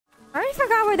I already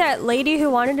forgot where that lady who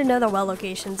wanted to know the well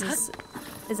locations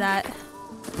is at.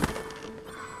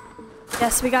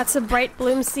 Yes, we got some bright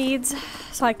bloom seeds,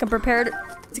 so I can prepare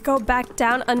to go back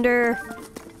down under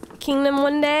Kingdom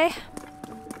one day.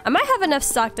 I might have enough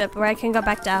stocked up where I can go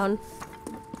back down.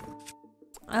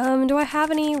 Do I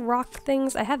have any rock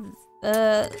things? I have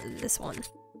this one.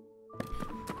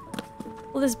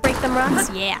 Will this break them rocks?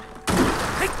 Yeah.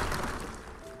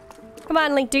 Come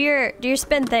on, Link, do your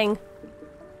spin thing.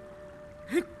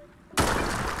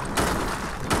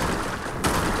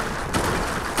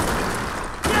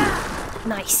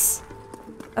 Nice.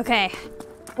 Okay.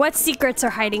 What secrets are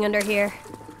hiding under here?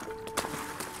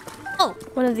 Oh,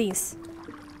 one of these.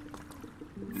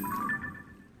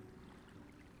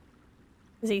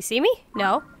 Does he see me?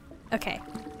 No? Okay.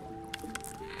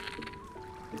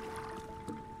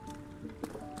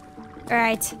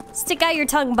 Alright. Stick out your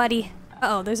tongue, buddy.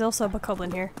 Uh-oh, there's also a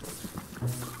bokoblin here.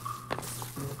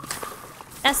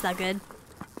 That's not good.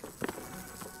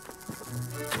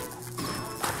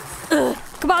 Ugh.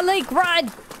 Come on, Link, run!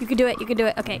 You can do it, you can do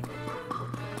it. Okay.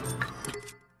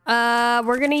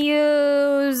 We're gonna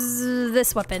use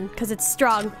this weapon, because it's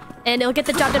strong. And it'll get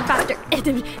the job done faster.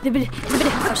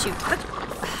 Oh, shoot.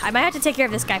 I might have to take care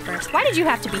of this guy first. Why did you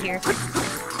have to be here?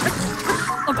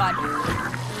 Oh, God.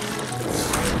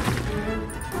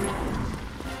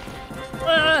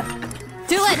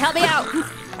 Doolin, help me out!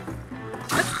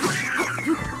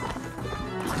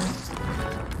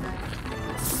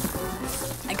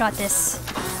 I got this.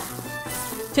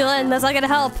 Doolin, that's not gonna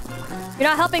help. You're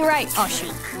not helping right. Oh,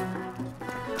 shoot.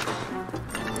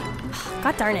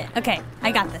 God darn it. Okay,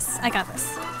 I got this. I got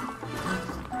this.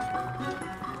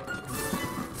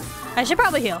 I should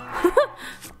probably heal.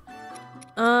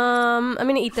 I'm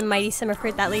gonna eat the mighty summer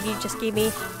fruit that lady just gave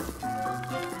me.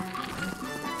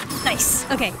 Nice.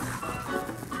 Okay.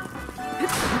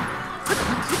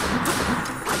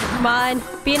 Come on.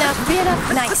 Be enough. Be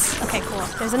enough. Nice. Okay, cool.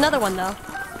 There's another one, though.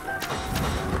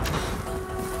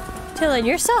 Dylan,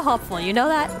 you're so helpful. You know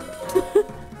that?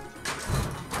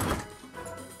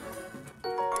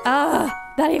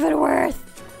 Not even worth.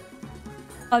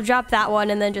 I'll drop that one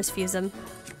and then just fuse them.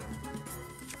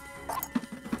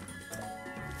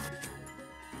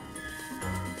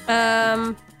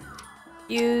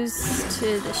 Fuse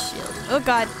to the shield. Oh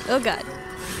god. Oh god.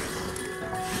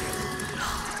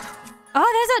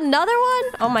 Oh, there's another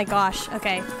one? Oh my gosh.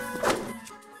 Okay.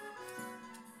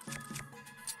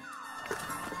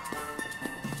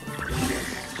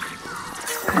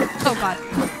 Oh god.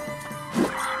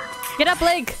 Get up,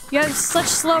 Link! You have such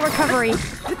slow recovery.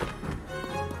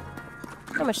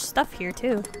 So much stuff here,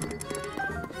 too.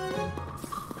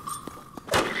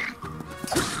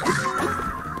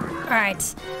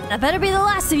 Alright. That better be the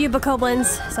last of you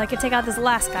bokoblins, so I can take out this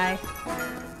last guy.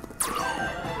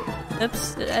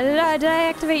 Oops. Did I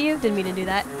activate you? Didn't mean to do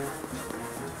that.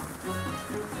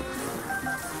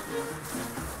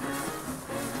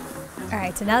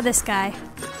 Alright, so now this guy.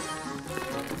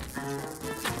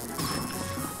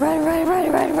 Run, run,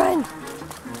 run, run, run!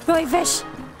 Going fish!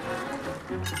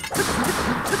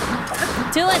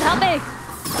 Doolin, help me!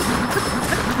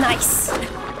 Nice!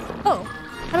 Oh,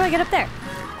 how do I get up there?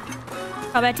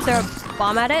 Probably have to throw a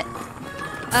bomb at it.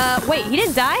 Wait, he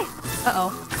didn't die?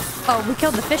 Uh-oh. Oh, we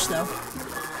killed the fish, though.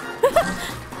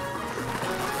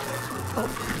 Oh.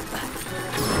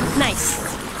 Nice.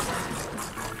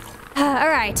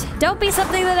 Alright, don't be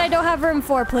something that I don't have room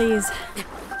for, please.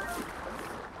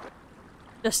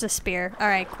 Just a spear.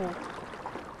 Alright, cool.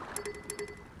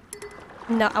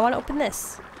 No, I want to open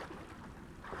this.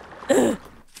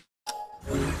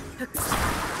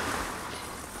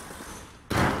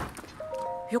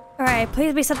 Alright,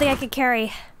 please be something I can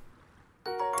carry.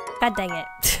 God dang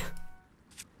it.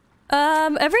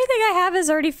 Everything I have is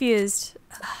already fused.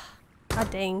 God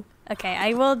dang. Okay,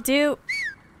 I will do...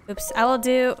 Oops, I will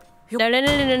do... No, no,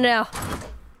 no, no, no, no.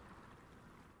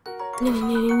 No, no,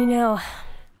 no, no, no.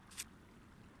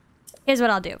 Here's what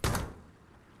I'll do.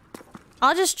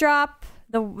 I'll just drop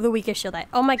the weakest shield.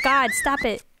 Oh my god, stop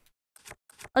it.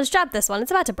 I'll just drop this one.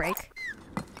 It's about to break.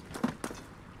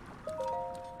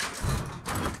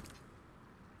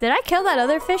 Did I kill that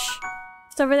other fish?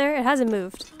 It's over there. It hasn't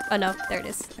moved. Oh no, there it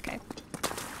is. Okay.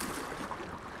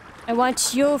 I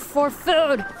want you for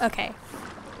food. Okay.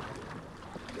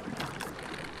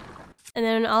 And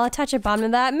then I'll attach a bomb to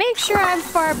that. Make sure I'm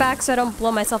far back so I don't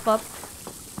blow myself up.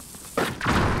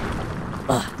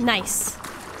 Ugh, nice.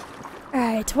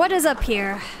 Alright, what is up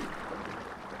here?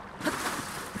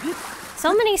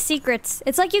 So many secrets.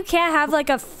 It's like you can't have like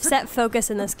a set focus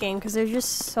in this game because there's just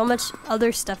so much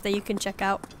other stuff that you can check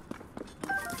out.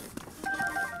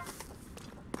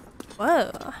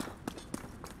 Whoa.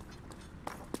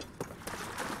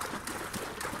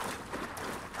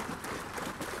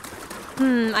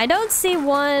 I don't see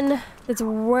one that's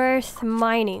worth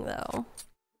mining though.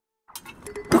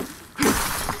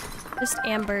 Just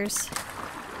ambers.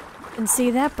 And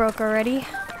see, that broke already.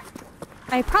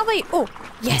 I probably... Oh,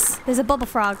 yes! There's a bubble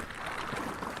frog.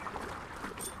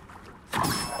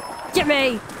 Get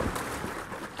me!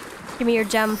 Give me your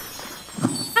gem.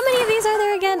 How many of these are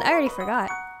there again? I already forgot.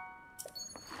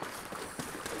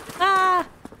 Ah!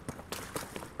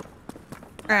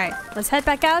 Alright, let's head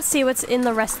back out, see what's in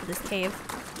the rest of this cave.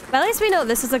 But at least we know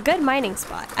this is a good mining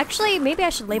spot. Actually, maybe I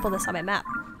should label this on my map.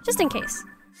 Just in case.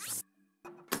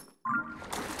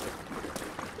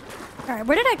 Alright,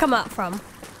 where did I come up from?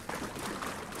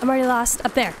 I'm already lost.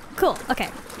 Up there. Cool, okay.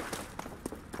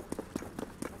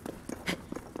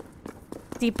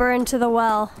 Deeper into the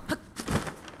well.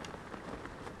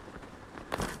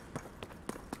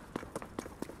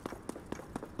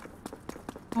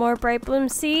 More bright bloom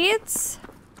seeds.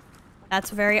 That's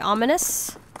very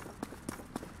ominous.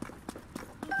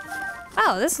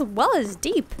 Wow, this well is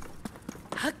deep.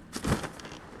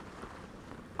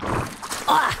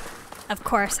 Ah! Of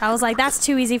course, I was like, that's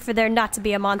too easy for there not to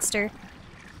be a monster.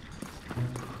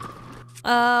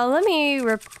 Let me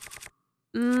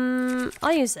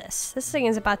I'll use this. This thing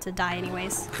is about to die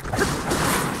anyways.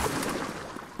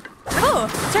 Oh,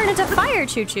 turned into fire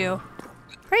choo-choo.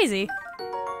 Crazy.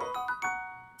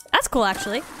 That's cool,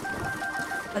 actually.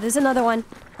 Oh, there's another one.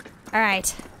 All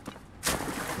right.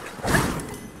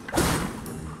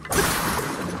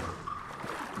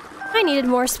 I needed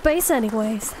more space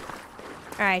anyways.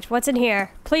 All right, what's in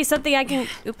here? Please something I can...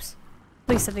 Oops.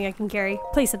 Please something I can carry.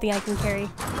 Please something I can carry.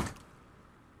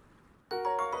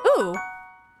 Ooh.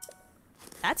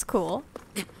 That's cool.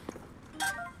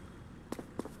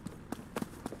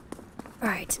 All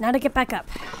right, now to get back up.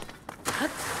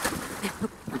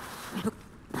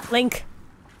 Link.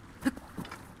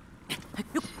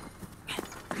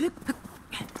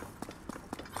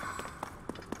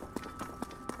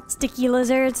 Sticky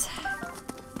lizards.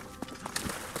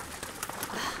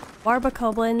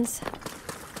 Barbacoblins.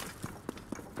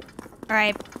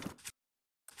 Alright.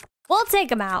 We'll take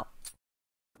them out.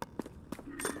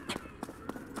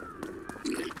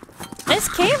 This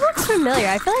cave looks familiar.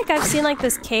 I feel like I've seen like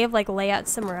this cave like layout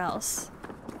somewhere else.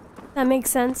 That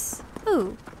makes sense.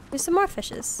 Ooh, there's some more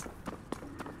fishes.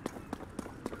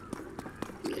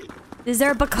 Is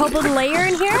there a bokoblin layer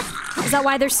in here? Is that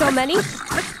why there's so many?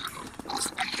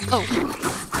 Oh.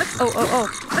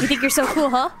 Oh. You think you're so cool,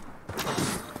 huh?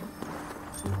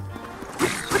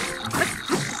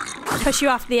 Push you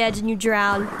off the edge and you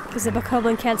drown because the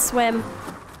bokoblin can't swim.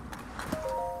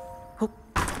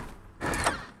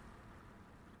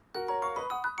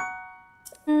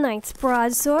 Knight's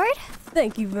broadsword.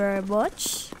 Thank you very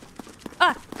much.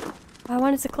 Ah! I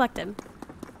wanted to collect him.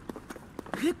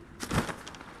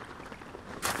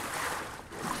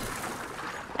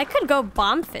 I could go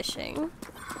bomb fishing.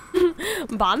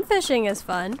 Bomb fishing is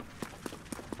fun.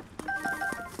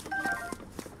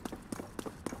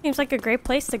 Seems like a great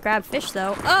place to grab fish,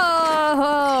 though.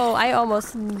 Oh! I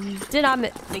almost did not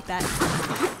make that.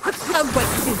 Oh,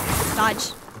 wait.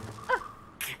 Dodge. Oh.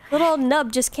 Little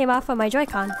nub just came off of my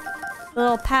Joy-Con. The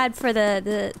little pad for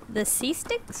the C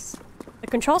sticks? The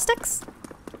control sticks?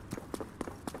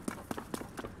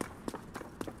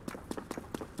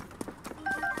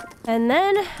 And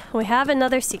then we have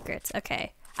another secret.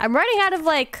 Okay. I'm running out of,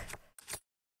 like,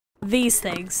 these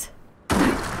things.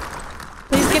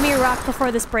 Please give me a rock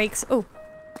before this breaks. Oh.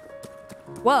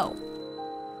 Whoa.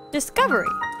 Discovery.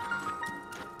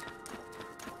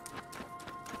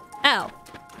 Ow.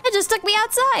 It just took me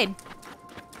outside.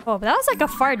 Oh, but that was like a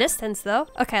far distance, though.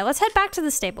 Okay, let's head back to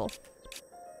the stable.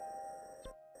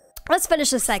 Let's finish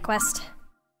this side quest.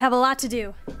 I have a lot to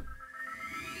do.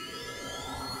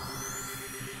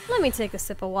 Let me take a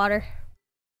sip of water.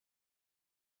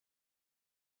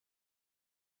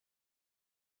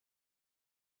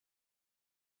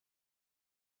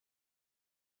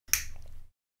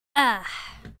 Ah.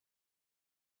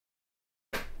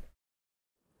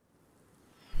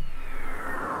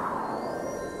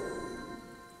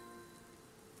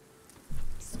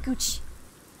 Scooch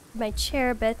my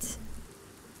chair a bit.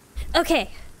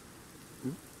 Okay.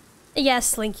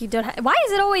 Yes, Link, you don't have... Why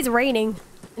is it always raining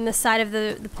in the side of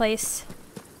the place?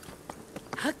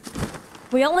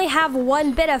 We only have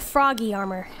one bit of froggy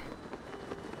armor.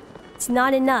 It's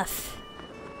not enough.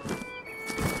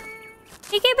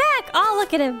 He came back! Oh,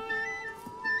 look at him.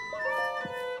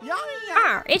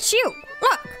 Ah, it's you.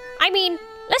 Look, I mean,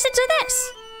 listen to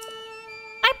this.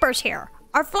 Piper's here.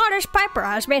 Our flawless Piper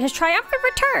has made his triumphant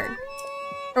return.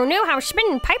 Who knew how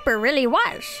smitten Piper really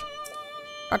was?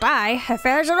 But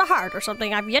affairs of the heart are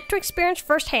something I've yet to experience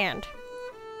firsthand.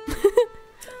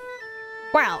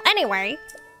 Well, anyway,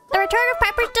 the return of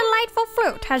Piper's delightful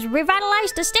flute has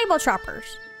revitalized the stable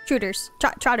trotters.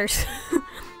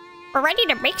 We're ready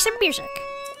to make some music.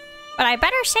 But I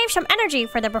better save some energy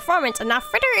for the performance and not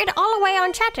fritter it all away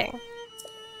on chatting.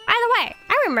 By the way,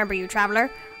 I remember you,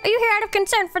 traveler. Are you here out of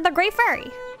concern for the Great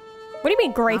Fairy? What do you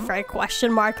mean, Great Fairy?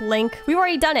 Question mark, Link. We've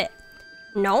already done it.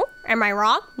 No? Am I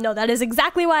wrong? No, that is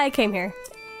exactly why I came here.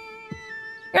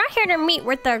 You're not here to meet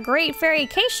with the Great Fairy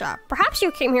Keisha. Perhaps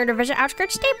you came here to visit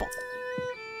Outskirts Stable.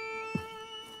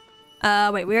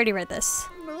 Wait, we already read this.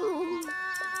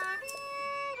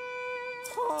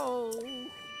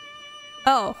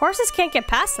 Oh, horses can't get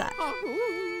past that.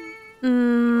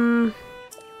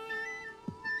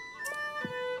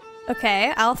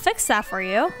 Okay, I'll fix that for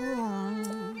you.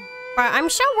 But I'm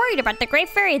so worried about the Great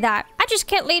Fairy that I just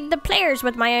can't lead the players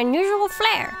with my unusual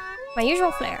flair. My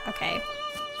usual flair, okay.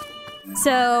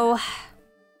 So...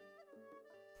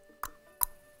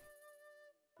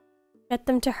 get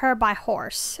them to her by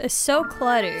horse. It's so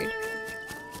cluttered.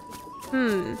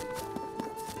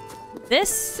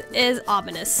 This is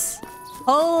ominous.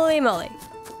 Holy moly.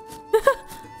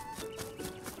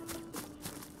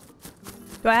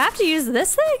 Do I have to use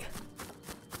this thing?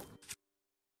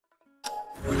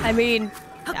 I mean,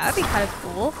 that would be kind of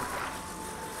cool.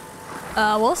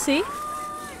 We'll see.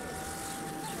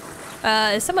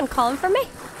 Is someone calling for me?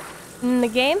 In the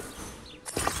game?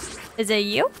 Is it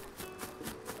you?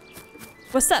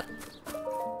 What's up?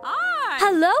 Hi!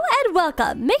 Hello and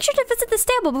welcome. Make sure to visit the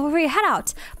stable before you head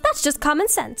out. That's just common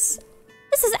sense.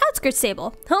 This is Outskirts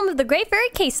Stable, home of the Great Fairy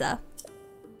Keisa.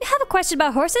 If you have a question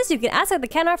about horses, you can ask at the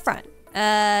counter up front.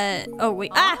 Oh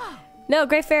wait. Ah! No,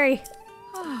 Great Fairy.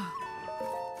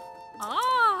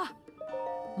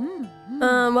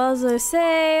 What was I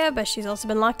say? But she's also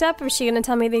been locked up. Is she gonna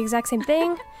tell me the exact same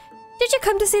thing? Did you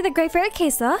come to see the Great Fairy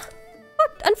Keisa?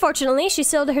 But unfortunately, she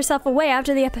sealed herself away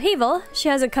after the upheaval. She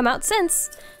hasn't come out since.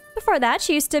 Before that,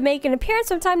 she used to make an appearance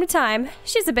from time to time.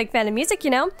 She's a big fan of music, you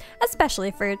know,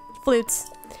 especially for flutes.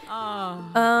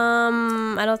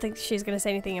 I don't think she's gonna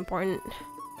say anything important.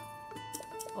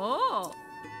 Oh.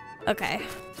 Okay.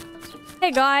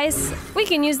 Hey guys, we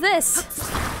can use this.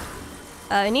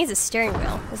 It needs a steering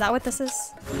wheel. Is that what this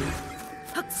is?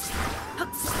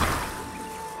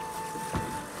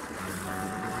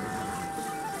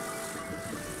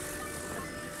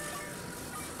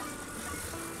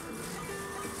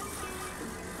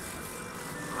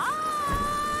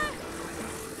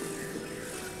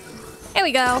 Here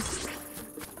we go.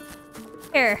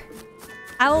 Here.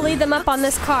 I will lead them up on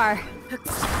this car.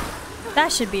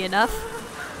 That should be enough.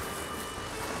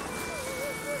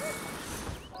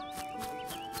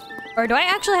 Or do I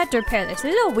actually have to repair this?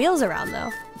 There's no wheels around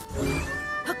though.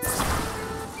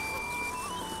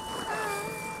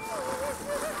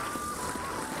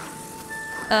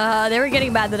 They were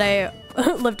getting mad that I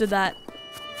lifted that.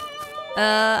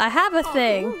 I have a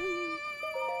thing.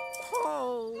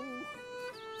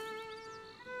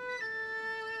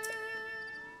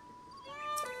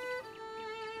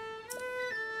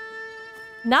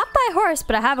 Not by horse,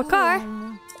 but I have a car.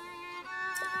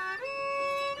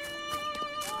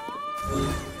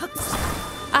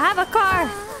 I have a car.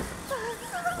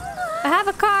 I have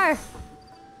a car.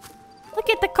 Look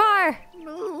at the car.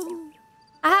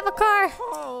 I have a car.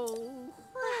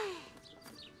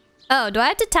 Oh, do I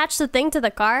have to attach the thing to the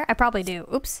car? I probably do.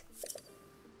 Oops.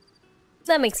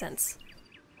 That makes sense.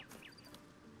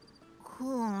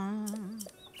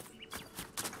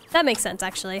 That makes sense,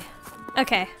 actually.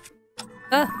 Okay.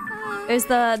 There's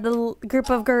the group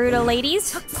of Garuda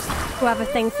ladies who have a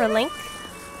thing for Link.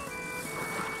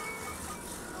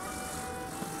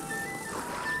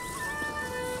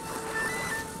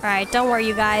 Alright, don't worry,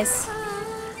 you guys.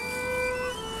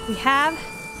 We have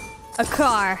a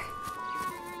car.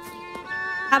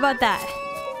 How about that?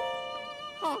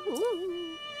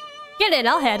 Get in,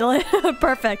 I'll handle it.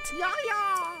 Perfect.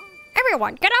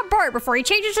 Everyone, get on board before he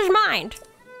changes his mind.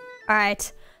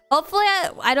 Alright. Hopefully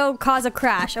I don't cause a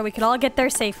crash and we can all get there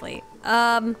safely.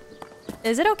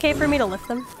 Is it okay for me to lift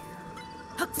them?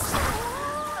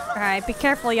 Alright, be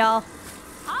careful, y'all.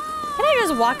 Can I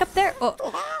just walk up there? Oh.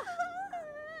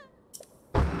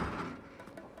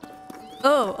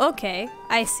 Oh, okay.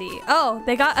 I see. Oh,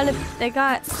 they got...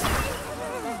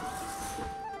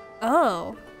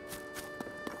 Oh.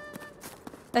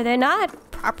 Are they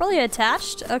not properly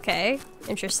attached? Okay.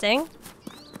 Interesting.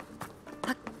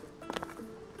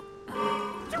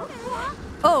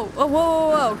 Oh, whoa, whoa,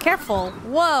 whoa. Careful.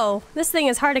 Whoa. This thing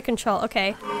is hard to control.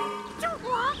 Okay.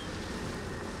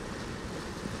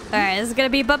 Alright, this is gonna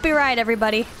be a bumpy ride,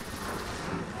 everybody.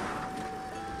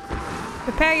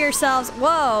 Prepare yourselves.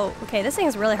 Whoa. Okay, this thing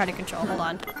is really hard to control. Hold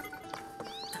on.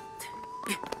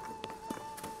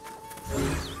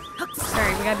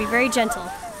 Sorry, we gotta be very gentle.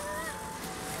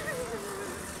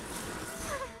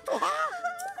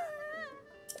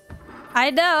 I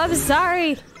know, I'm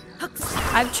sorry.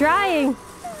 I'm trying.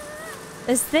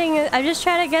 This thing, I'm just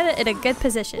trying to get it in a good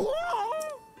position.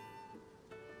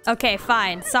 Okay,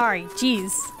 fine. Sorry.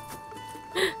 Jeez.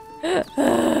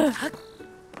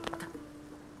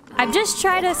 I'm just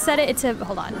trying to set it into...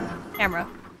 Hold on. Camera.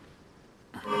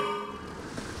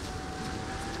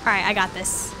 Alright, I got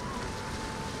this.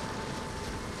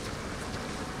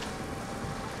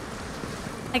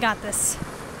 I got this.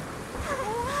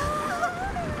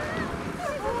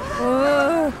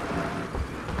 Whoa.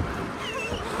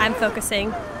 I'm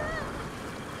focusing.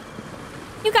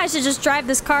 You guys should just drive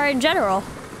this car in general.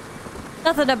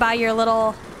 Nothing about your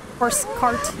little horse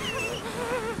cart.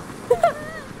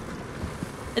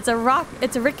 It's a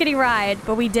rickety ride,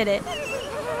 but we did it.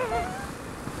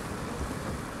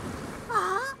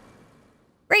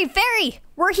 Great Fairy,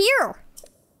 we're here.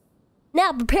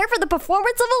 Now prepare for the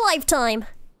performance of a lifetime.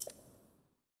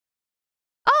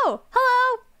 Oh,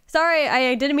 hello. Sorry,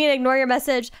 I didn't mean to ignore your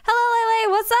message. Hello,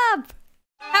 Lele, what's up?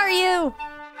 How are you?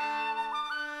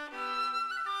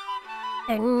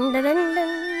 Dun, dun, dun,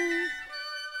 dun.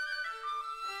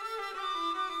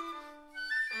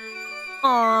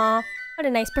 Aww, what a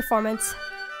nice performance.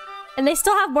 And they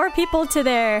still have more people to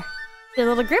their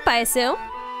little group, I assume.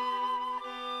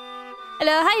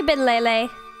 Hello, how you been, Lele? Are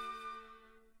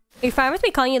you fine with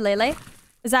me calling you Lele?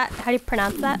 Is that how do you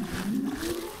pronounce that?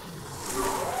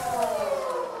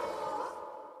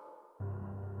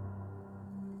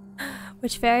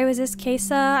 Which fairy was this,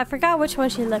 Kesa? I forgot which one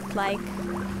she looked like.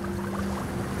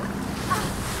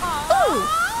 Ooh!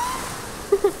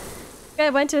 I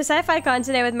went to a sci-fi con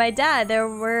today with my dad. There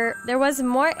was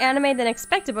more anime than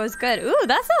expected, but it was good. Ooh,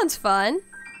 that sounds fun.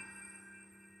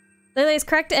 Lily is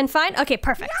correct and fine? Okay,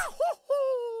 perfect.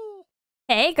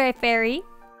 Hey, Great Fairy.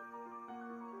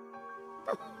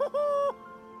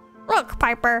 Look,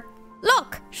 Piper.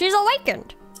 Look, she's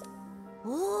awakened.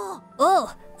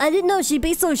 Oh, I didn't know she'd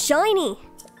be so shiny.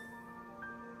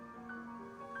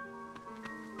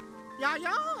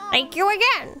 Thank you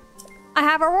again. I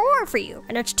have a reward for you,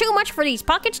 and it's too much for these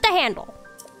pockets to handle.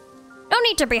 No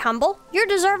need to be humble. You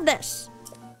deserve this.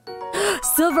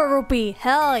 Silver rupee.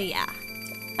 Hell yeah.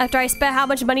 After I spent how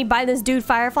much money buying this dude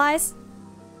fireflies?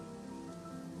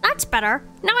 That's better.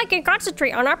 Now I can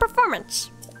concentrate on our performance.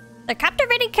 The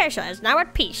captivating Keisha is now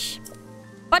at peace.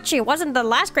 But she wasn't the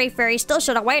last Great Fairy still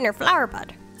shut away in her flower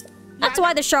bud. That's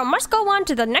why the show must go on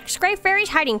to the next Great Fairy's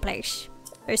hiding place.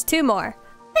 There's 2 more.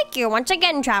 Thank you once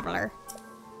again, Traveler.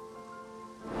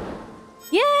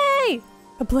 Yay!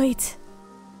 Complete.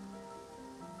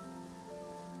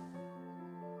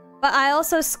 But I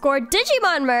also scored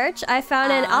Digimon merch. I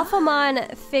found an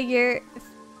Alphamon figure,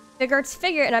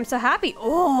 and I'm so happy.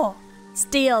 Oh,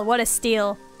 steal! What a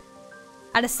steal!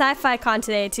 At a sci-fi con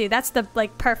today too. That's the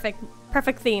like perfect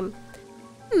theme.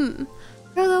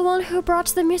 You're the one who brought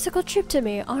the musical troupe to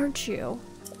me, aren't you?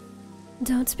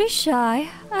 Don't be shy.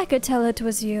 I could tell it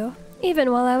was you,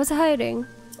 even while I was hiding.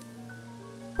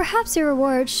 Perhaps your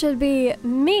reward should be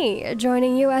me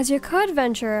joining you as your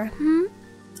co-adventurer,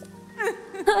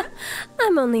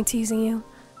 I'm only teasing you.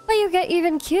 But you get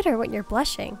even cuter when you're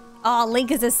blushing. Oh,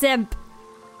 Link is a simp.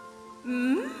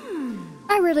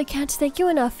 I really can't thank you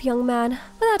enough, young man,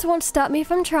 but that won't stop me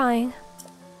from trying.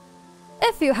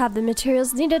 If you have the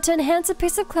materials needed to enhance a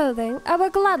piece of clothing, I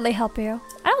will gladly help you.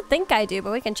 I don't think I do,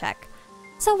 but we can check.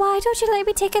 So why don't you let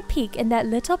me take a peek in that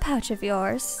little pouch of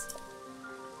yours?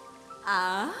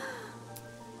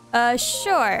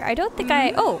 Sure. I don't think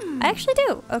I... Oh, I actually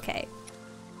do. Okay.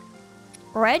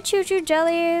 Red choo-choo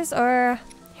jellies, or...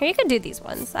 Here, you can do these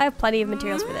ones. I have plenty of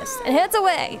materials for this. And hands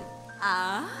away!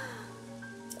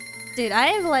 Dude, I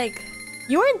have like...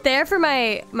 You weren't there for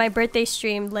my birthday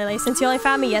stream, Lily, since you only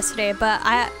found me yesterday, but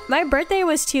my birthday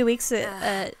was 2 weeks...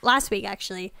 last week,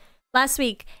 actually. Last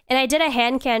week. And I did a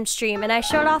hand cam stream, and I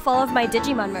showed off all of my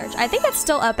Digimon merch. I think that's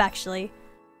still up, actually.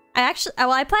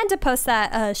 I plan to post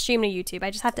that stream to YouTube.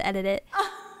 I just have to edit it.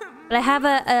 But I have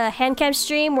a hand cam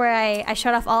stream where I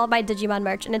showed off all of my Digimon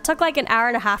merch, and it took like an hour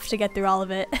and a half to get through all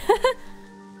of it.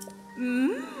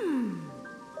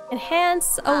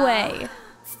 Enhance away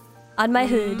on my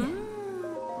hood.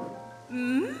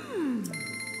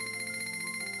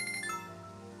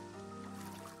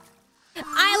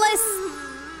 Eyeless,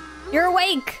 you're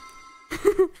awake.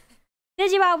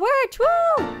 Digimon merch,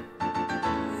 woo!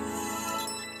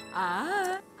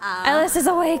 Alice is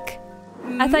awake.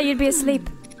 I thought you'd be asleep.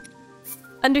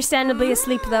 Understandably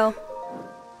asleep, though.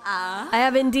 I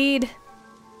have indeed.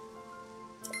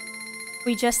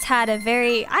 We just had a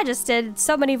very... I just did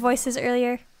so many voices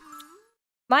earlier.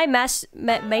 My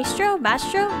maestro?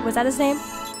 Was that his name?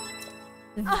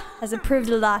 Has improved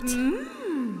a lot.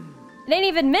 It ain't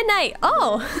even midnight!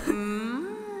 Oh!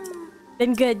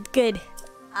 Then good.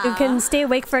 You can stay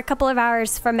awake for a couple of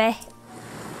hours for me.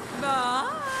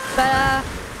 But,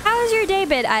 how was your day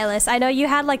been, Eyeless? I know you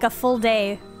had like a full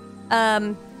day.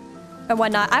 And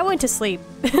whatnot. I went to sleep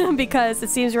because it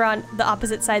seems we're on the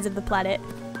opposite sides of the planet.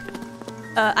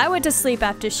 I went to sleep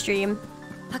after stream.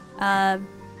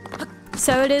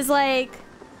 So it is like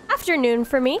afternoon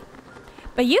for me.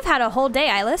 But you've had a whole day,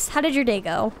 Eyeless. How did your day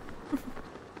go?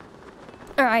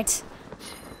 Alright.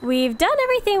 We've done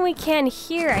everything we can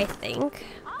here, I think.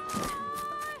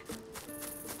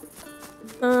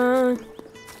 Woke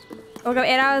up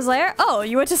 8 hours later. Oh,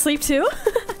 you went to sleep too?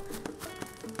 I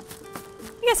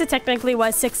guess it technically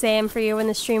was 6 AM for you when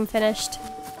the stream finished.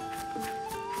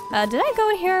 Did I go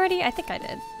in here already? I think I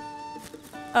did.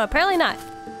 Oh, apparently not.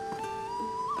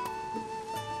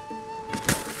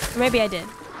 Or maybe I did.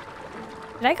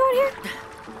 Did I go in here?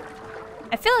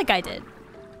 I feel like I did.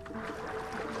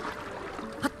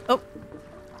 Oh.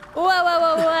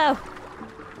 Whoa.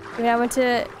 I mean, I went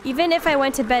to... Even if I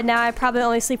went to bed now, I'd probably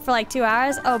only sleep for like 2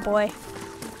 hours. Oh boy.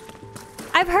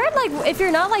 I've heard like if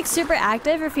you're not like super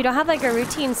active or if you don't have like a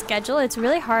routine schedule, it's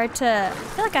really hard to... I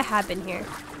feel like I have been here.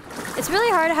 It's really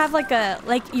hard to have like a...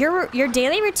 Like your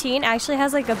daily routine actually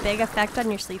has like a big effect on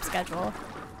your sleep schedule.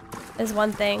 Is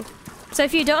one thing. So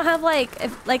if you don't have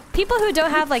like people who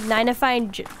don't have like 9 to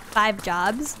 5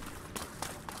 jobs,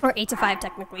 or 8 to 5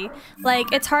 technically,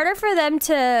 like it's harder for them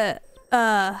to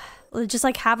just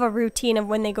like have a routine of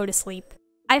when they go to sleep.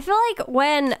 I feel like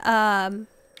when I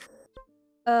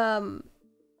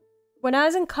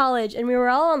was in college and we were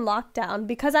all on lockdown,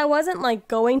 because I wasn't like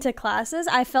going to classes,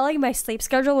 I felt like my sleep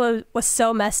schedule was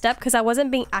so messed up because I wasn't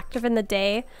being active in the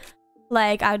day.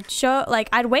 Like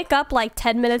I'd wake up like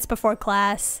 10 minutes before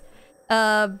class,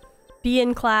 be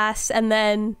in class, and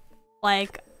then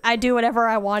like I do whatever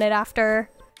I wanted after,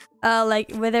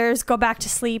 like whether it's go back to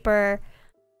sleep or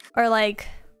like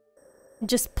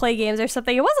just play games or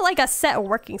something. It wasn't like a set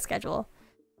working schedule.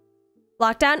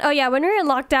 Lockdown? Oh yeah, when we were in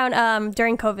lockdown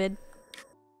during COVID.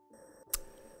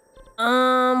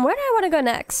 Where do I want to go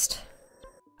next?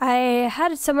 I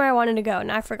had somewhere I wanted to go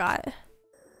and I forgot.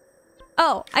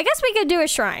 Oh, I guess we could do a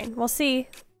shrine. We'll see.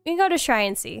 We can go to shrine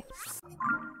and see.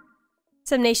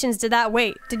 Some nations did that.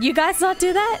 Wait, did you guys not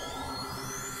do that?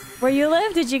 Where you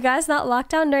live, did you guys not lock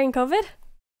down during COVID?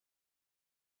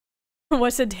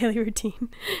 What's a daily routine?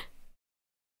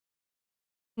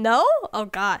 No? Oh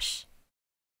gosh.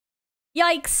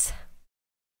 Yikes.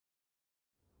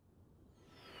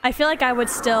 I feel like I would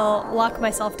still lock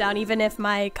myself down even if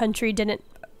my country didn't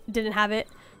have it.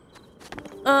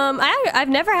 I've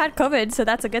never had COVID, so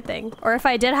that's a good thing. Or if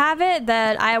I did have it,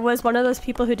 then I was one of those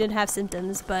people who didn't have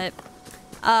symptoms, but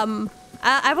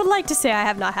I would like to say I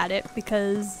have not had it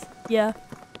because yeah.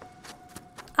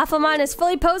 Alphamon is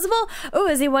fully posable. Oh,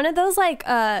 is he one of those like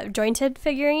jointed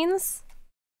figurines?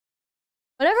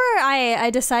 Whenever I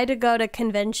decide to go to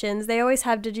conventions, they always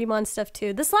have Digimon stuff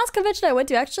too. This last convention I went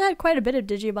to actually had quite a bit of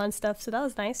Digimon stuff, so that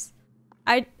was nice.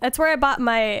 That's where I bought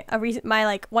my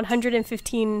like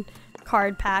 115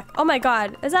 card pack. Oh my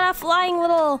god, is that a flying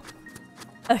little...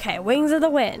 Okay, Wings of the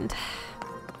Wind.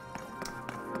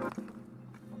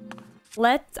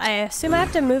 I assume I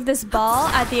have to move this ball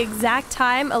at the exact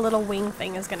time a little wing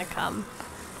thing is gonna come.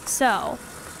 So,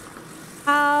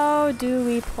 how do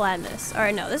we plan this?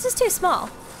 Or no, this is too small.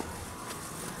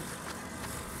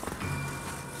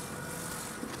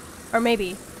 Or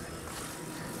maybe.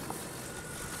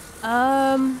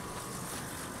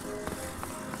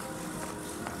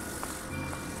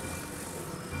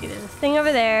 There's a thing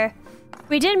over there.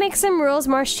 We did make some rules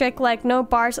more strict, like no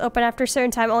bars open after a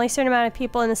certain time, only a certain amount of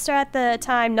people in the store at the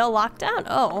time, no lockdown.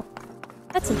 Oh,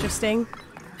 that's interesting.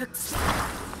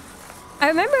 I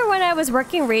remember when I was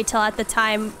working retail at the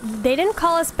time, they didn't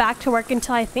call us back to work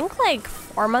until I think like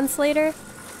 4 months later.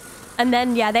 And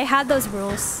then, yeah, they had those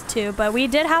rules too, but we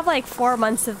did have like 4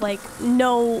 months of like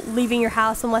no leaving your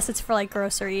house unless it's for like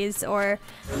groceries or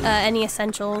any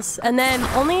essentials. And then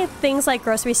only things like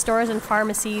grocery stores and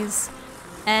pharmacies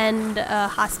and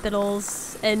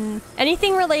hospitals and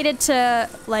anything related to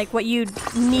like what you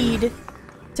need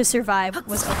to survive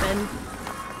was open.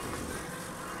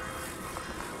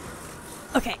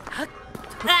 Okay.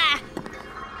 Ah!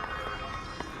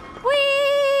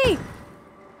 Whee!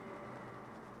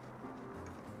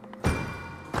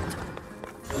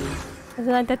 I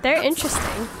like that they're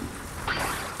interesting.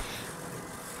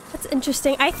 That's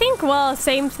interesting. I think, well,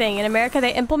 same thing. In America,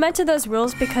 they implemented those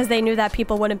rules because they knew that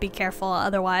people wouldn't be careful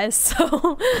otherwise.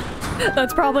 So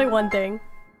that's probably one thing.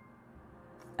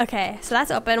 Okay, so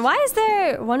that's open. Why is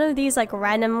there one of these like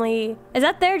randomly... Is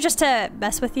that there just to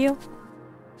mess with you?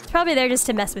 It's probably there just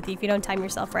to mess with you if you don't time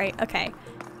yourself right. Okay.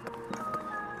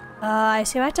 I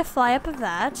assume I have to fly up of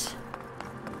that.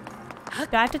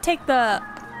 Do I have to take the...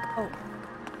 Oh.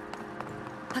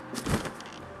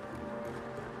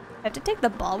 I have to take the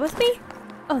ball with me?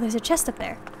 Oh, there's a chest up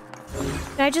there.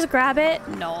 Can I just grab it?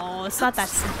 No, it's not that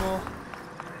simple.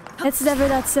 It's never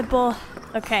that simple.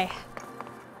 Okay.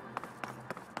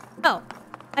 Oh,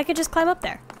 I could just climb up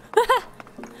there.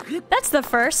 That's the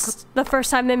first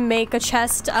time they make a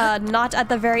chest not at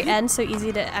the very end, so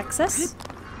easy to access.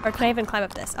 Or can I even climb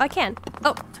up this? Oh, I can.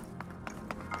 Oh.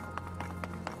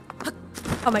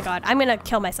 Oh my god, I'm gonna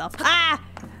kill myself. Ah!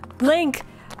 Link!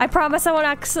 I promise I won't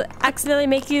accidentally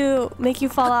make you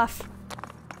fall off.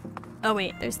 Oh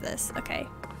wait, there's this. Okay.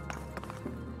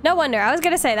 No wonder. I was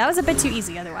gonna say that was a bit too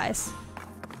easy otherwise.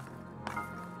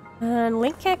 And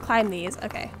Link can't climb these.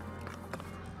 Okay.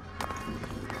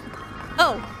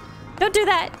 Oh! Don't do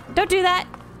that! Don't do that!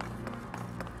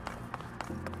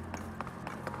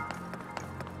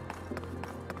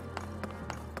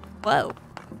 Whoa.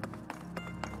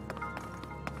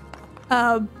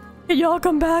 Can y'all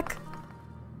come back?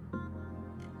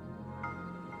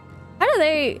 How do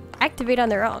they activate on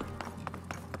their own?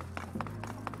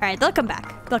 Alright, they'll come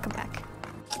back. They'll come back.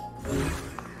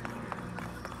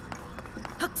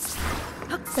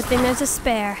 Good thing there's a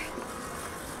spare.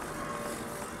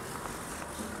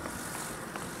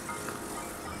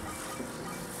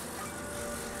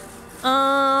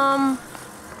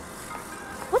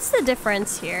 What's the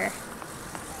difference here?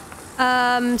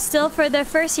 Still for the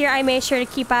first year, I made sure to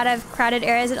keep out of crowded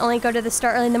areas and only go to the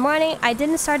store early in the morning. I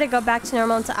didn't start to go back to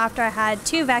normal until after I had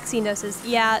 2 vaccine doses.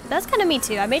 Yeah, that's kind of me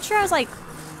too. I made sure I was like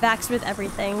vaxxed with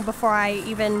everything before I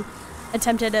even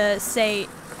attempted to say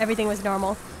everything was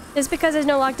normal. Just because there's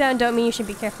no lockdown don't mean you should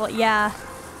be careful. Yeah.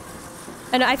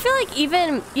 And I feel like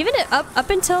even up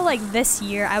until like this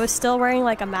year, I was still wearing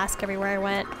like a mask everywhere I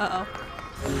went. Uh-oh.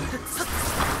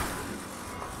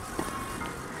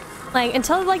 Like,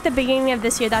 until like the beginning of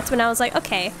this year, that's when I was like,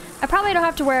 okay, I probably don't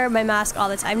have to wear my mask all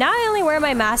the time. Now I only wear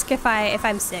my mask if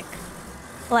I'm sick.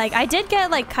 Like, I did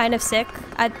get like kind of sick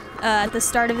at the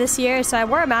start of this year, so I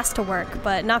wore a mask to work,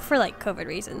 but not for like COVID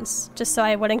reasons. Just so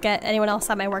I wouldn't get anyone else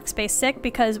at my workspace sick,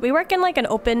 because we work in like an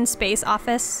open space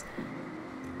office.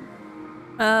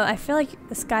 I feel like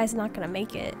this guy's not gonna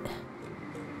make it.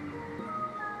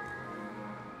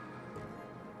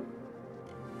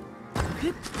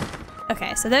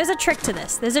 Okay, so there's a trick to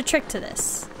this. There's a trick to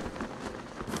this.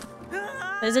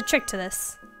 There's a trick to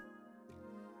this.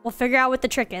 We'll figure out what the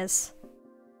trick is.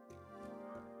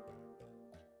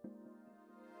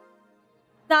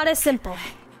 Not as simple.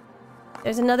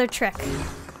 There's another trick.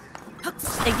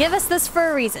 They give us this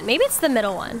for a reason. Maybe it's the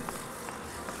middle one.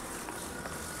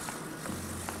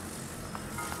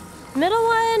 Middle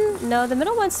one? No, the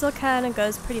middle one still kind of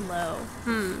goes pretty low.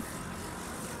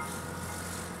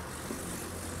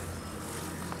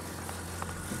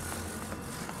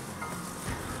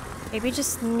 Maybe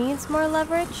just needs more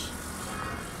leverage?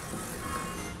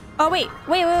 Oh, wait.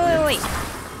 Wait.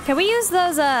 Can we use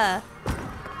those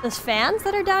fans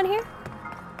that are down here?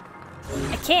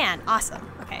 I can. Awesome.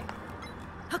 Okay.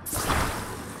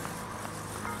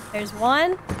 There's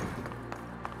one.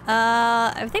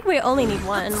 I think we only need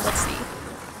one. Let's see.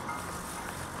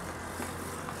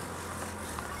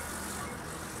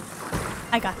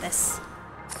 I got this.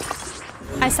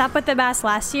 I stopped with the mask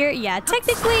last year. Yeah,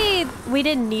 technically we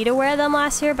didn't need to wear them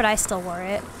last year, but I still wore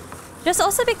it. Just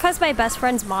also because my best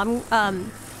friend's mom,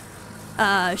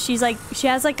 she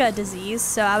has like a disease,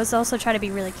 so I was also trying to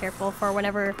be really careful for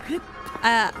whenever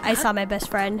I saw my best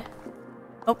friend.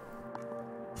 Oh.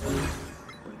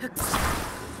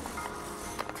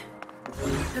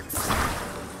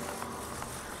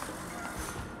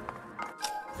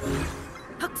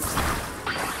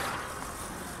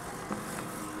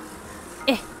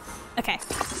 Okay,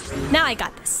 now I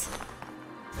got this.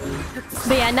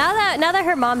 But yeah, now that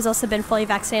her mom's also been fully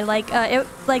vaccinated,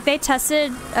 like they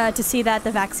tested to see that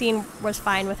the vaccine was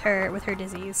fine with her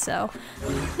disease. So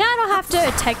now I don't have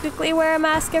to technically wear a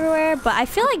mask everywhere, but I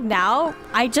feel like now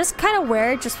I just kind of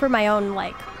wear it just for my own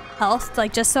like health,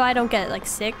 like just so I don't get like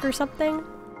sick or something.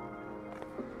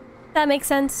 That makes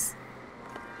sense.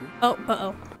 Oh,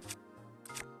 uh-oh.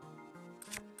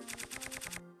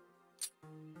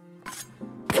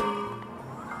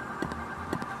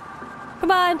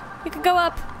 Come on, you can go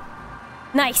up.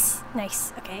 Nice,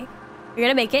 nice, okay. You're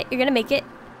gonna make it, you're gonna make it.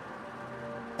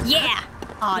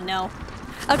 Oh no.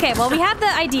 Okay, well we have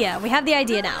the idea. We have the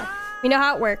idea now. We know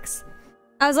how it works.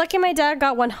 I was lucky my dad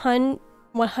got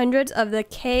 100 of the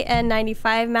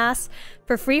KN95 masks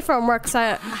for free from work, so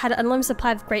I had an unlimited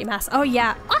supply of great masks. Oh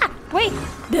yeah. Ah! Wait!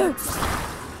 No.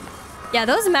 Yeah,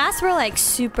 those masks were like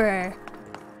super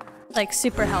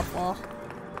helpful.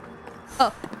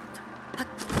 Oh.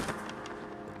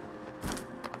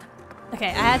 Okay,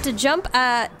 I had to jump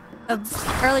at an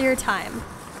earlier time.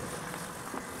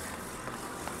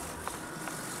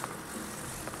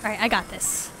 Alright, I got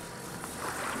this.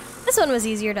 This one was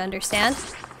easier to understand.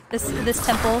 This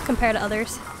temple compared to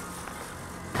others.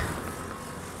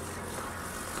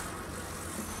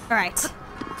 Alright.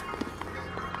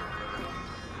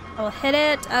 I will hit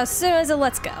it as soon as it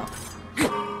lets go.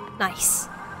 Nice.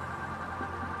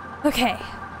 Okay.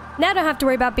 Now I don't have to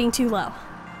worry about being too low.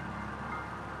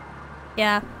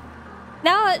 Yeah.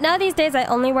 Now these days I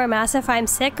only wear masks if I'm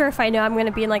sick or if I know I'm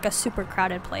gonna be in like a super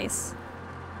crowded place.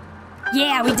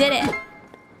 Yeah, we did it!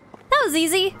 That was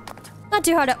easy. Not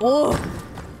too hard to— oh!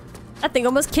 That thing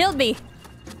almost killed me!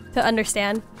 To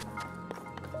understand.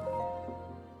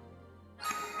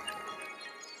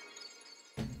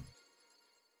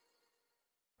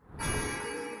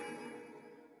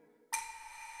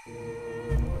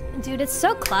 Dude, it's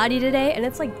so cloudy today and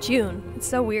it's like June. It's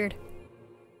so weird.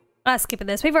 Ah, skipping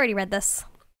this. We've already read this.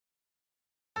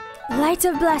 Light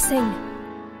of Blessing.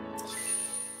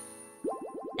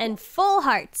 And full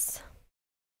hearts.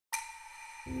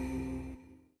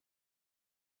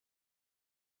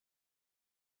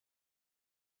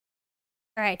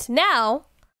 Alright, now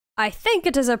I think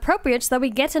it is appropriate that we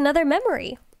get another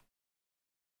memory.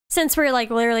 Since we're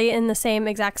like literally in the same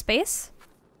exact space.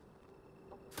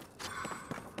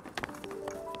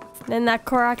 And that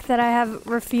Korok that I have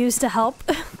refused to help.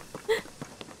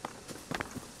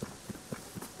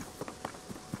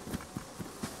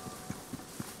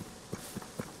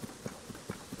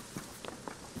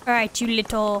 Alright, you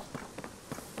little...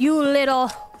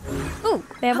 Ooh,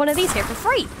 they have one of these here for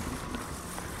free!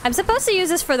 I'm supposed to use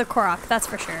this for the Korok, that's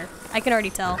for sure. I can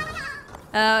already tell.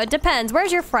 It depends.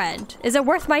 Where's your friend? Is it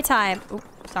worth my time? Ooh,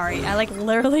 sorry, I like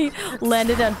literally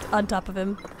landed on top of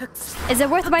him. Is it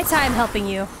worth my time helping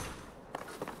you?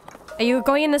 Are you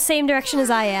going in the same direction as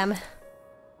I am?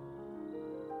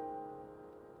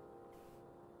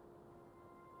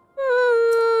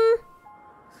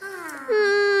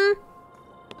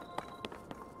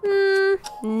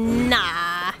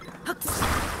 Nah.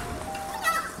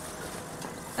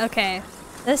 Okay.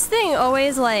 This thing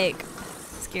always, like,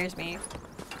 scares me.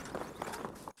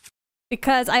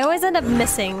 Because I always end up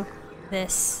missing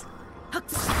this.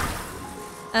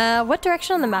 What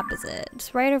direction on the map is it?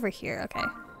 It's right over here, okay.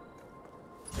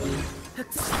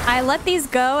 I let these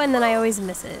go and then I always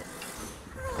miss it.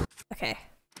 Okay.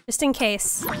 Just in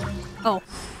case. Oh.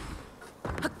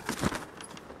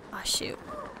 Oh, shoot.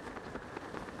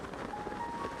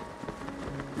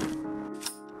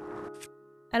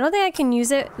 I don't think I can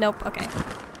use it. Nope, okay.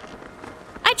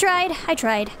 I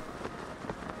tried.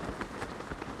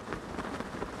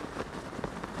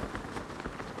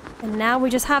 And now we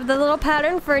just have the little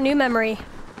pattern for a new memory.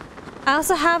 I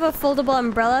also have a foldable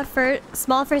umbrella for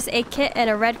small first aid kit and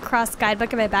a Red Cross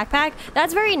guidebook in my backpack.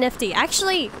 That's very nifty.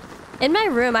 Actually, in my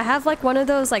room, I have like one of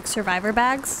those like survivor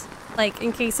bags. Like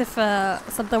in case if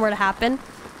something were to happen.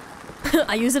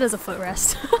 I use it as a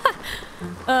footrest.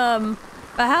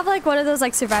 I have like one of those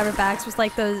like survivor bags with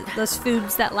like those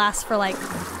foods that last for like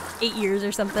 8 years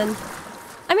or something.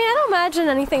 I mean, I don't imagine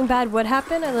anything bad would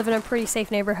happen. I live in a pretty safe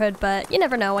neighborhood, but you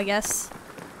never know, I guess.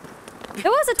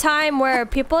 There was a time where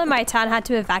people in my town had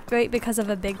to evacuate because of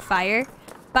a big fire,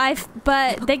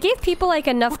 but they gave people like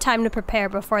enough time to prepare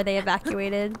before they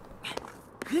evacuated.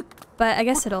 But I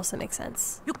guess it also makes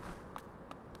sense.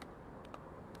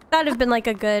 That would have been like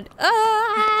a good...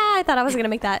 I thought I was gonna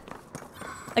make that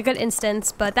a good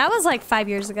instance, but that was like 5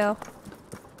 years ago.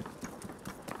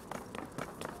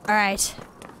 Alright.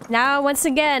 Now, once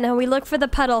again, we look for the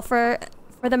puddle for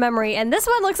the memory, and this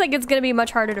one looks like it's gonna be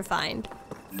much harder to find.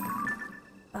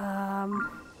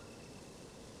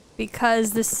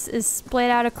 Because this is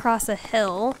splayed out across a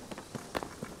hill.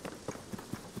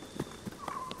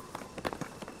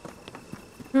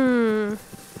 The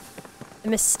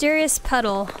mysterious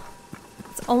puddle.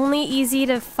 It's only easy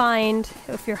to find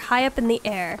if you're high up in the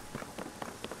air.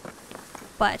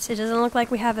 But it doesn't look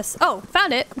like we have a... Oh,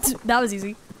 found it! That was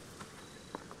easy.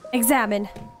 Examine.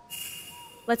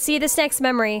 Let's see this next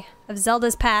memory of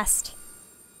Zelda's past.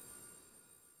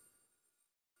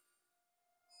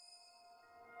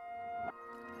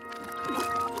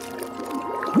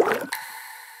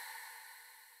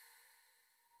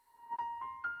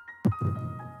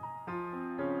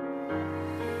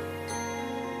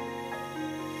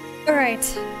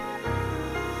 Alright.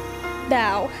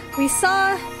 Now, we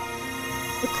saw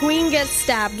the queen get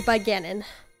stabbed by Ganon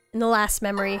in the last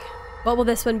memory. What will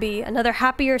this one be? Another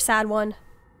happy or sad one?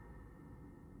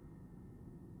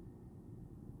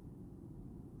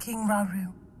 King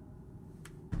Rauru,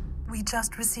 we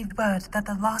just received word that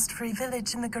the last free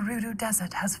village in the Gerudo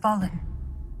Desert has fallen.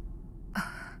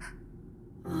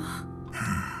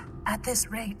 At this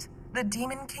rate, the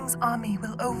Demon King's army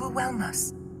will overwhelm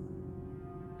us.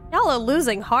 Y'all are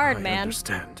losing hard, I man.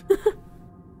 understand.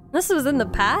 This was in the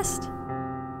past?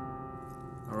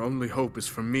 Our only hope is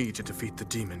for me to defeat the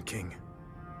Demon King.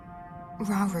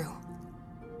 Rauru.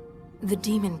 The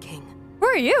Demon King. Who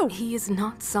are you? He is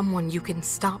not someone you can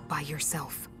stop by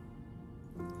yourself.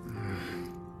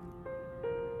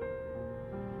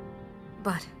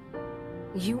 But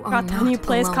you are Got the new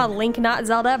place alone. called Link Not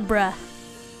Zelda, bruh.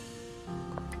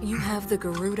 You have the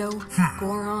Gerudo,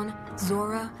 Goron,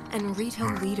 Zora, and Rito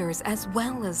leaders as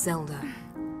well as Zelda.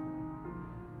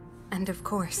 And of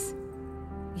course,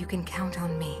 you can count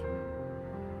on me.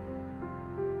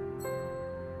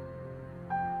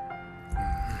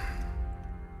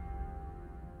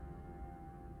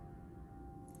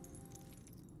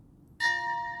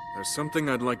 There's something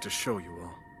I'd like to show you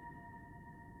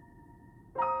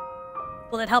all.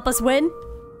 Will it help us win?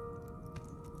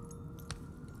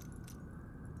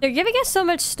 They're giving us so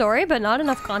much story, but not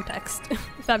enough context,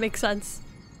 if that makes sense.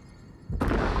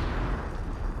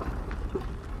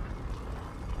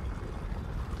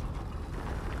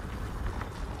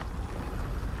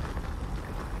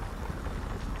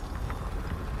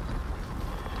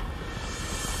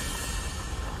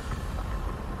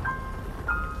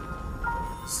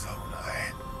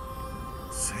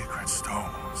 Sacred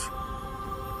stones.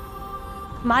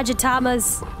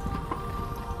 Majitamas.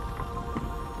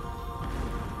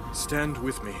 Stand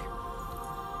with me.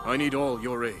 I need all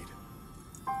your aid.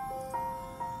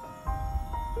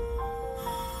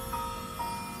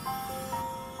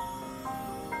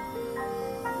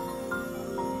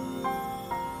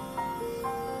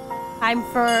 Time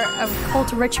for a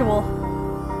cult ritual.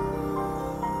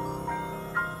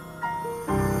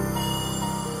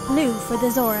 Blue for the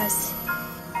Zoras.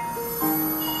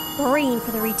 Green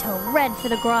for the Rito, red for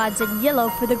the Grods, and yellow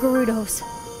for the Gerudos.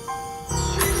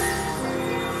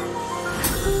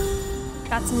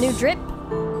 Got some new drip.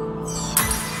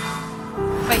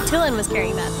 Wait, Tillin was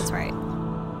carrying that, that's right.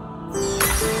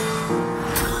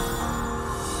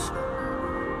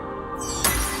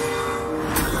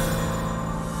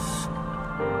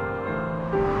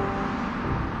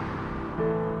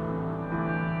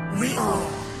 We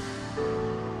all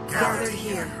gather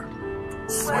here,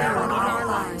 swear on our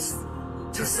lives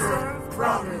to serve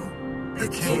Rauru, the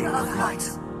King of Light.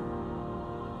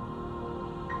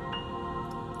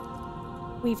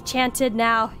 We've chanted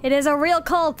now. It is a real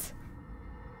cult!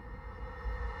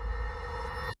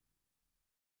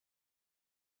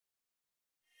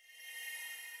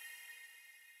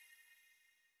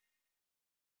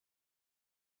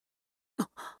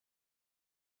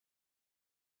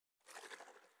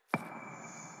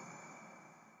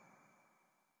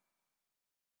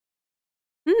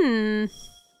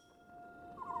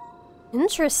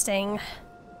 Interesting.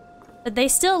 But they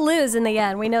still lose in the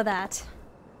end, we know that.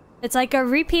 It's like a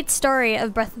repeat story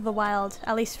of Breath of the Wild,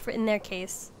 at least for in their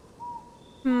case.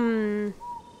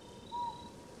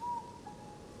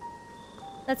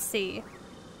 Let's see.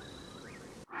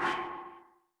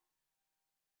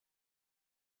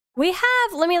 We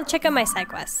have, let me check out my side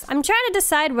quests. I'm trying to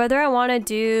decide whether I want to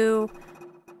do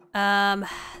the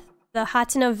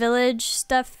Hateno village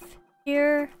stuff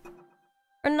here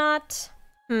or not.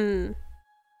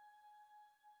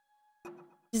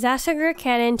 Disaster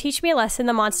Cannon, teach me a lesson,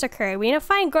 the monster curry. We need to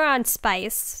find Goron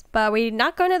Spice, but we're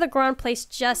not going to the Goron place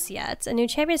just yet. A new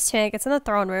champion's tunic, it's in the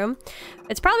throne room.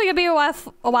 It's probably gonna be a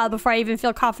while before I even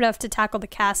feel confident enough to tackle the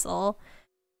castle.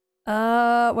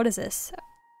 What is this?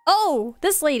 Oh,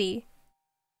 this lady.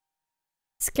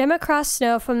 Skim across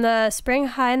snow from the spring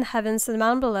high in the heavens to the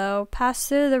mountain below. Pass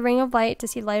through the ring of light to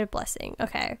see light of blessing.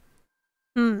 Okay.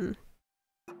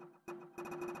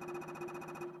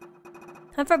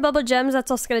 Time for bubble gems, that's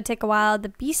also gonna take a while. The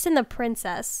Beast and the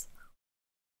Princess.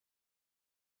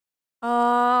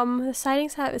 The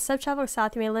sightings have sub-travel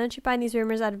south. You may learn to find these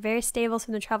rumors out of various stables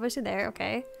from the travelers who are there,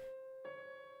 okay.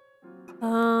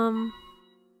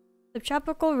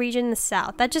 Subtropical region in the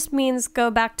south. That just means go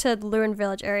back to the Lurin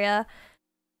village area.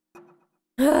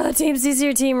 Team CC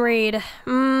or Team Reed?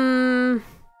 Do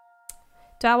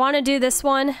I want to do this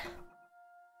one?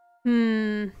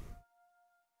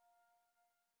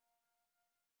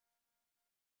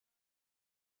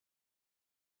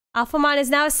 Alphamon is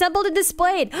now assembled and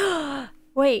displayed.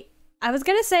 Wait, I was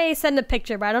gonna say send a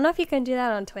picture, but I don't know if you can do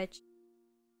that on Twitch.